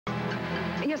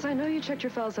Yes, I know you checked your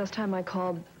files last time I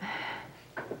called.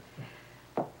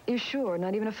 You sure?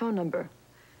 Not even a phone number?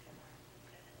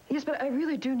 Yes, but I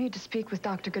really do need to speak with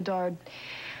Dr. Gidard.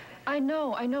 I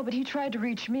know, but he tried to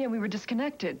reach me and we were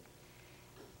disconnected.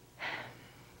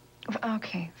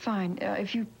 Okay, fine.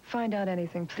 If you find out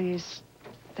anything, please.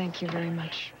 Thank you very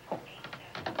much.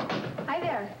 Hi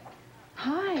there.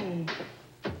 Hi.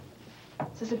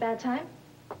 Is this a bad time?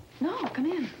 No, come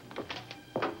in.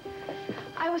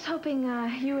 I was hoping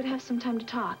you would have some time to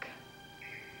talk.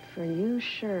 For you,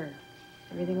 sure.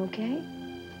 Everything okay?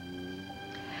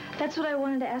 That's what I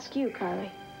wanted to ask you,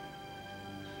 Carly.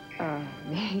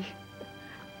 Me?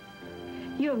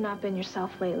 You have not been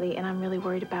yourself lately, and I'm really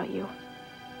worried about you.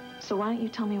 So why don't you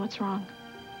tell me what's wrong?